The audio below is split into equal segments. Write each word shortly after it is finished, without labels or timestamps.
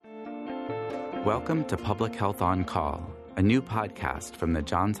Welcome to Public Health on Call, a new podcast from the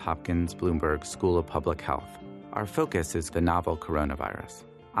Johns Hopkins Bloomberg School of Public Health. Our focus is the novel coronavirus.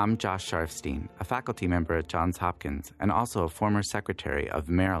 I'm Josh Sharfstein, a faculty member at Johns Hopkins and also a former secretary of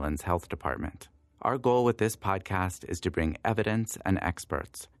Maryland's Health Department. Our goal with this podcast is to bring evidence and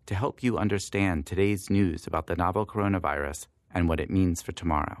experts to help you understand today's news about the novel coronavirus and what it means for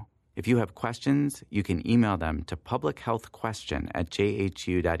tomorrow. If you have questions, you can email them to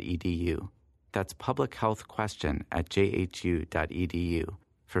publichealthquestion@jhu.edu. That's publichealthquestion@jhu.edu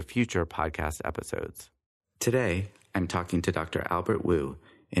for future podcast episodes. Today, I'm talking to Dr. Albert Wu,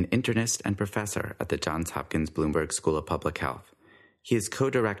 an internist and professor at the Johns Hopkins Bloomberg School of Public Health. He is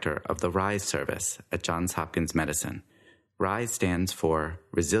co-director of the RISE service at Johns Hopkins Medicine. RISE stands for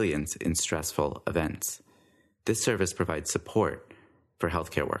Resilience in Stressful Events. This service provides support for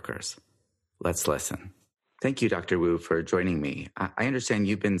healthcare workers. Let's listen. Thank you, Dr. Wu, for joining me. I understand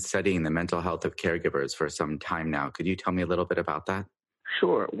you've been studying the mental health of caregivers for some time now. Could you tell me a little bit about that?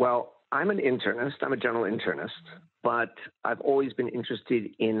 Sure. Well, I'm an internist. I'm a general internist, but I've always been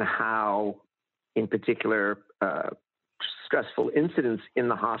interested in how, in particular, stressful incidents in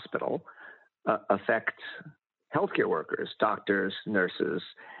the hospital affect healthcare workers, doctors, nurses,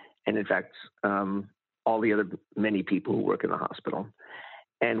 and in fact, all the other many people who work in the hospital.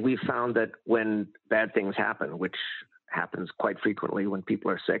 And we found that when bad things happen, which happens quite frequently when people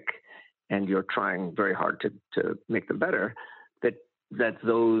are sick and you're trying very hard to make them better, that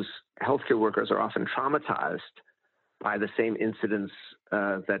those healthcare workers are often traumatized by the same incidents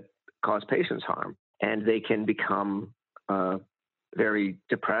that cause patients harm. And they can become very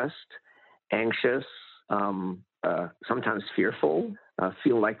depressed, anxious, sometimes fearful,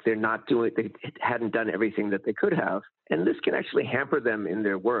 feel like they hadn't done everything that they could have. And this can actually hamper them in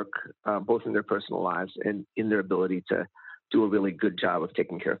their work, both in their personal lives and in their ability to do a really good job of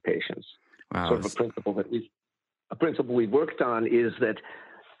taking care of patients. Wow. Sort of a principle we've worked on is that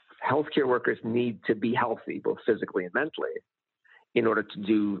healthcare workers need to be healthy, both physically and mentally, in order to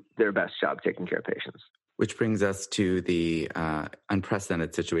do their best job taking care of patients. Which brings us to the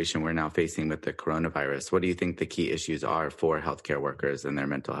unprecedented situation we're now facing with the coronavirus. What do you think the key issues are for healthcare workers and their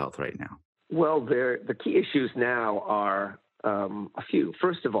mental health right now? Well, the key issues now are a few.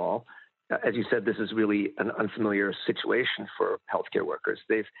 First of all, as you said, this is really an unfamiliar situation for healthcare workers.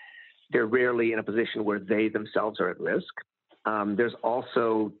 They're rarely in a position where they themselves are at risk. There's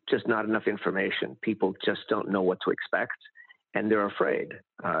also just not enough information. People just don't know what to expect, and they're afraid.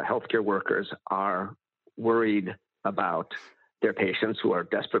 Healthcare workers are worried about their patients who are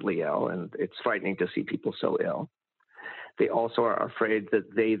desperately ill, and it's frightening to see people so ill. They also are afraid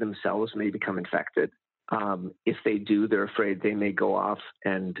that they themselves may become infected. If they do, they're afraid they may go off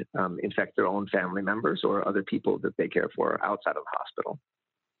and infect their own family members or other people that they care for outside of the hospital.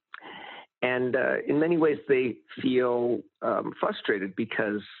 And in many ways, they feel frustrated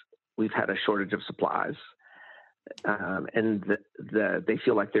because we've had a shortage of supplies. And they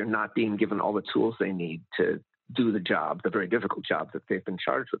feel like they're not being given all the tools they need to do the job, the very difficult job that they've been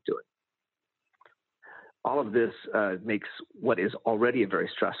charged with doing. All of this makes what is already a very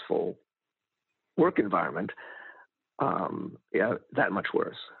stressful work environment that much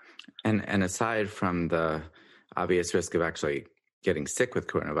worse. And aside from the obvious risk of actually getting sick with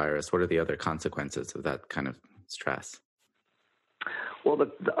coronavirus, what are the other consequences of that kind of stress? Well,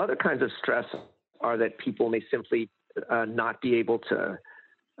 the other kinds of stress are that people may simply not be able to,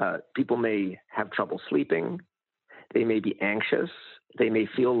 people may have trouble sleeping. They may be anxious. They may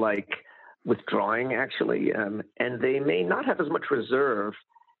feel like withdrawing, actually, and they may not have as much reserve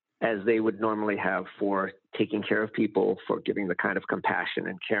as they would normally have for taking care of people, for giving the kind of compassion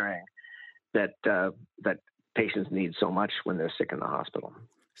and caring that patients need so much when they're sick in the hospital.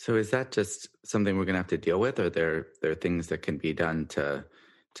 So is that just something we're going to have to deal with, or there are things that can be done to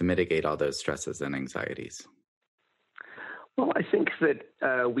mitigate all those stresses and anxieties? Well, I think that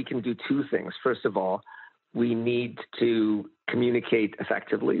we can do two things. First of all, we need to communicate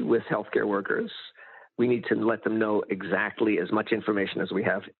effectively with healthcare workers. We need to let them know exactly as much information as we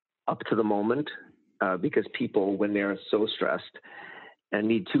have up to the moment, because people, when they're so stressed,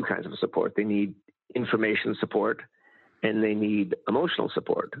 need two kinds of support. They need information support, and they need emotional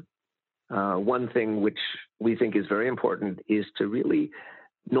support. One thing which we think is very important is to really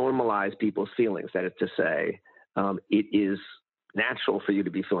normalize people's feelings. That is to say, it is natural for you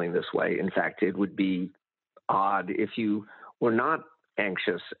to be feeling this way. In fact, it would be odd if you were not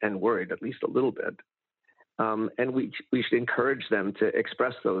anxious and worried, at least a little bit. And we should encourage them to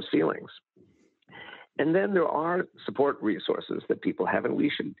express those feelings. And then there are support resources that people have, and we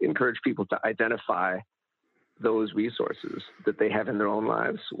should encourage people to identify those resources that they have in their own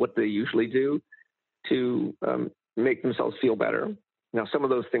lives, what they usually do to make themselves feel better. Now, some of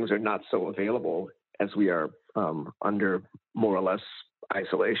those things are not so available as we are under more or less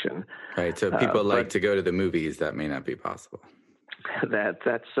isolation. Right. So people like to go to the movies. That may not be possible.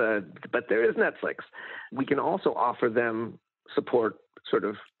 But there is Netflix. We can also offer them support sort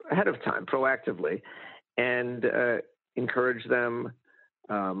of ahead of time, proactively, and encourage them,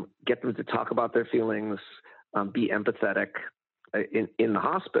 get them to talk about their feelings, be empathetic in the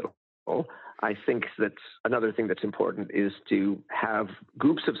hospital. I think that's another thing that's important is to have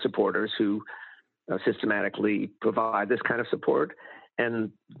groups of supporters who systematically provide this kind of support.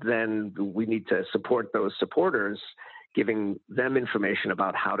 And then we need to support those supporters, giving them information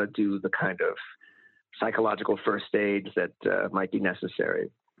about how to do the kind of psychological first aid that might be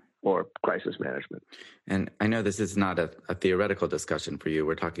necessary, or crisis management. And I know this is not a theoretical discussion for you.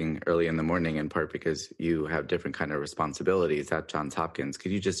 We're talking early in the morning, in part because you have different kind of responsibilities at Johns Hopkins.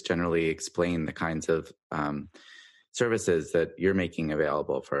 Could you just generally explain the kinds of services that you're making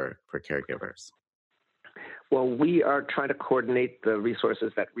available for caregivers? Well, we are trying to coordinate the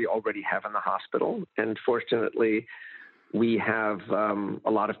resources that we already have in the hospital. And fortunately, we have a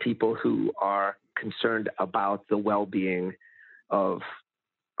lot of people who are concerned about the well-being of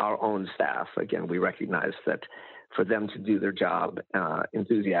our own staff. Again, we recognize that for them to do their job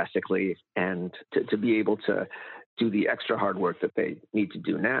enthusiastically and to be able to do the extra hard work that they need to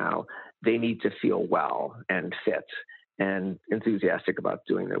do now, they need to feel well and fit and enthusiastic about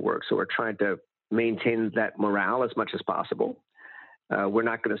doing their work. So we're trying to maintain that morale as much as possible. We're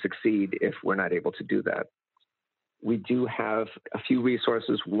not going to succeed if we're not able to do that. We do have a few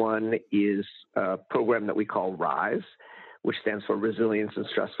resources. One is a program that we call RISE, which stands for Resilience in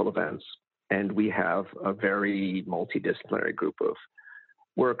Stressful Events. And we have a very multidisciplinary group of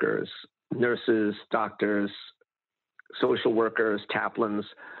workers, nurses, doctors, social workers, chaplains,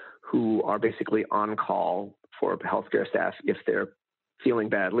 who are basically on call for healthcare staff if they're feeling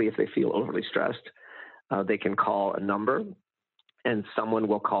badly, if they feel overly stressed. They can call a number, and someone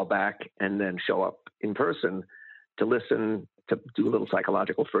will call back and then show up in person to listen, to do a little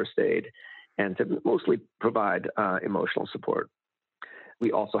psychological first aid, and to mostly provide emotional support.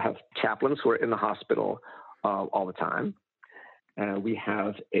 We also have chaplains who are in the hospital all the time. We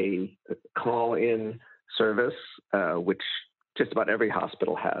have a call-in service, which just about every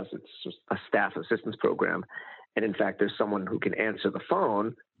hospital has. It's just a staff assistance program. And in fact, there's someone who can answer the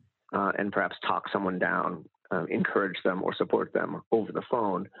phone and perhaps talk someone down, encourage them or support them over the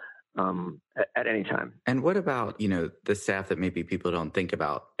phone at any time. And what about, the staff that maybe people don't think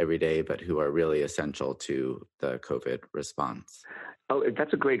about every day, but who are really essential to the COVID response? Oh,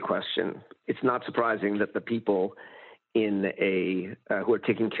 that's a great question. It's not surprising that the people who are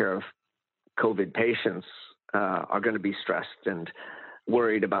taking care of COVID patients are going to be stressed and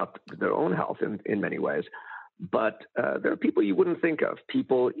worried about their own health in many ways. But there are people you wouldn't think of,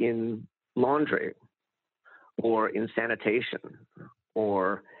 people in laundry or in sanitation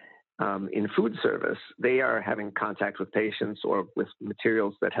or in food service. They are having contact with patients or with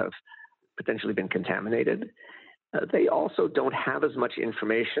materials that have potentially been contaminated. They also don't have as much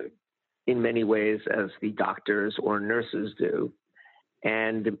information in many ways as the doctors or nurses do.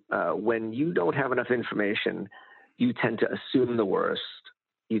 And when you don't have enough information, you tend to assume the worst.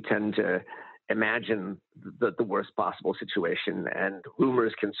 You tend to imagine the worst possible situation, and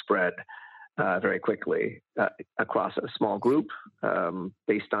rumors can spread very quickly across a small group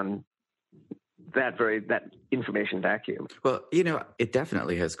based on that information vacuum. Well, it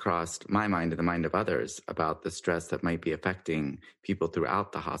definitely has crossed my mind and the mind of others about the stress that might be affecting people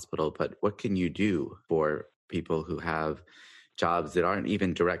throughout the hospital. But what can you do for people who have jobs that aren't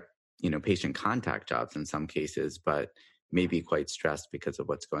even direct, patient contact jobs in some cases, but may be quite stressed because of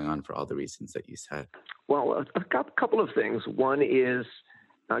what's going on for all the reasons that you said? Well, a couple of things. One is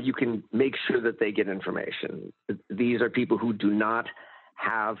you can make sure that they get information. These are people who do not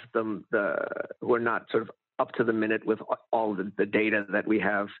have who are not sort of up to the minute with all the data that we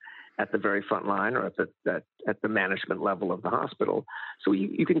have at the very front line or at the management level of the hospital. So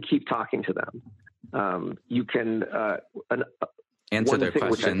you can keep talking to them. You can answer their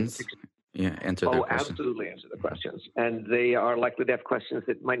questions. Answer their questions. Absolutely answer the questions. And they are likely to have questions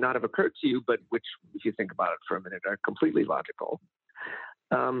that might not have occurred to you, but which, if you think about it for a minute, are completely logical.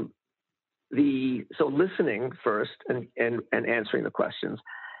 So listening first and answering the questions.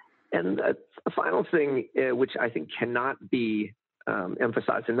 And a final thing, which I think cannot be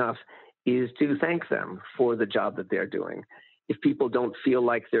emphasized enough, is to thank them for the job that they're doing. If people don't feel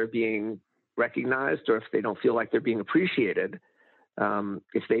like they're being recognized, or if they don't feel like they're being appreciated,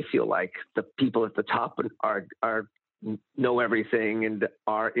 if they feel like the people at the top are know everything and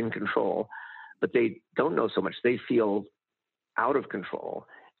are in control, but they don't know so much. They feel out of control.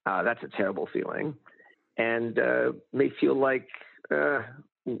 That's a terrible feeling, and may feel like,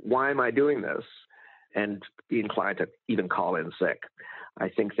 why am I doing this? And be inclined to even call in sick. I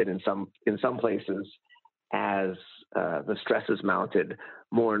think that in some places, as the stress is mounted,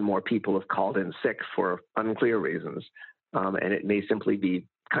 more and more people have called in sick for unclear reasons. And it may simply be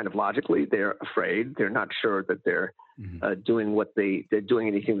kind of logically, they're afraid. They're not sure that they're doing they're doing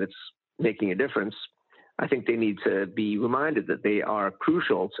anything that's making a difference. I think they need to be reminded that they are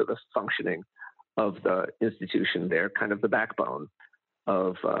crucial to the functioning of the institution. They're kind of the backbone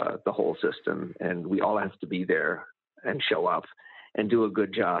of the whole system, and we all have to be there and show up and do a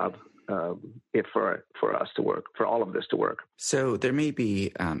good job for us to work, for all of this to work. So there may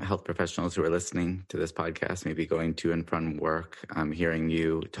be health professionals who are listening to this podcast, maybe going to and from work, hearing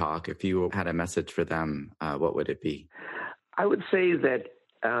you talk. If you had a message for them, what would it be? I would say that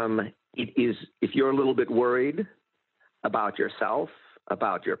it is, if you're a little bit worried about yourself,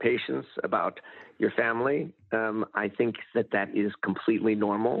 about your patients, about your family, I think that is completely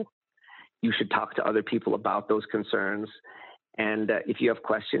normal. You should talk to other people about those concerns. And if you have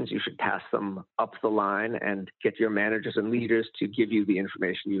questions, you should pass them up the line and get your managers and leaders to give you the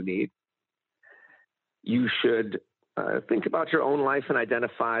information you need. You should think about your own life and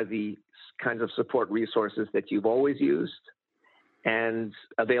identify the kinds of support resources that you've always used and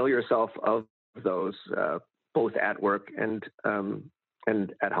avail yourself of those, both at work and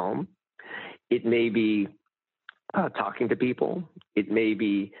at home. It may be talking to people. It may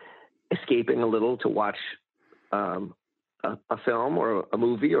be escaping a little to watch a film or a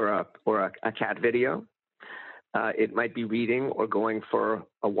movie or a cat video. It might be reading or going for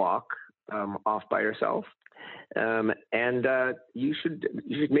a walk off by yourself. And you should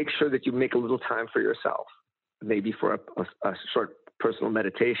make sure that you make a little time for yourself, maybe for a short personal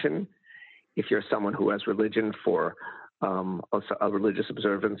meditation. If you're someone who has religion, for a religious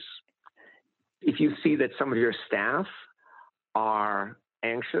observance. If you see that some of your staff are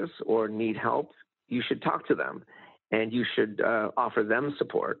anxious or need help, you should talk to them. And you should offer them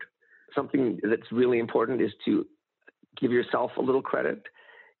support. Something that's really important is to give yourself a little credit.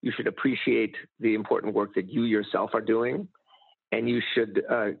 You should appreciate the important work that you yourself are doing. And you should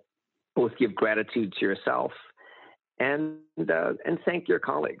both give gratitude to yourself and thank your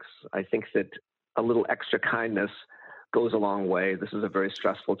colleagues. I think that a little extra kindness goes a long way. This is a very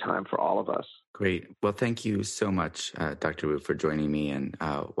stressful time for all of us. Great. Well, thank you so much, Dr. Wu, for joining me and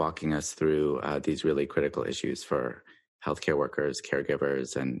walking us through these really critical issues for healthcare workers,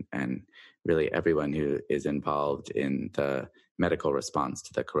 caregivers, and really everyone who is involved in the medical response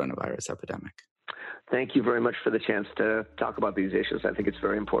to the coronavirus epidemic. Thank you very much for the chance to talk about these issues. I think it's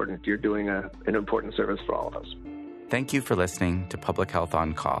very important. You're doing an important service for all of us. Thank you for listening to Public Health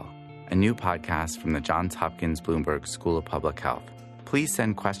on Call, a new podcast from the Johns Hopkins Bloomberg School of Public Health. Please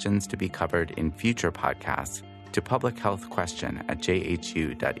send questions to be covered in future podcasts to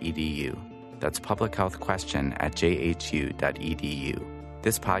publichealthquestion@jhu.edu. That's publichealthquestion@jhu.edu.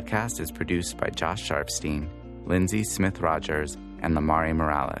 This podcast is produced by Josh Sharfstein, Lindsay Smith-Rogers, and Lamari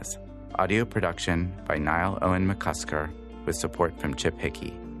Morales. Audio production by Niall Owen McCusker with support from Chip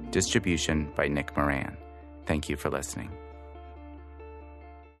Hickey. Distribution by Nick Moran. Thank you for listening.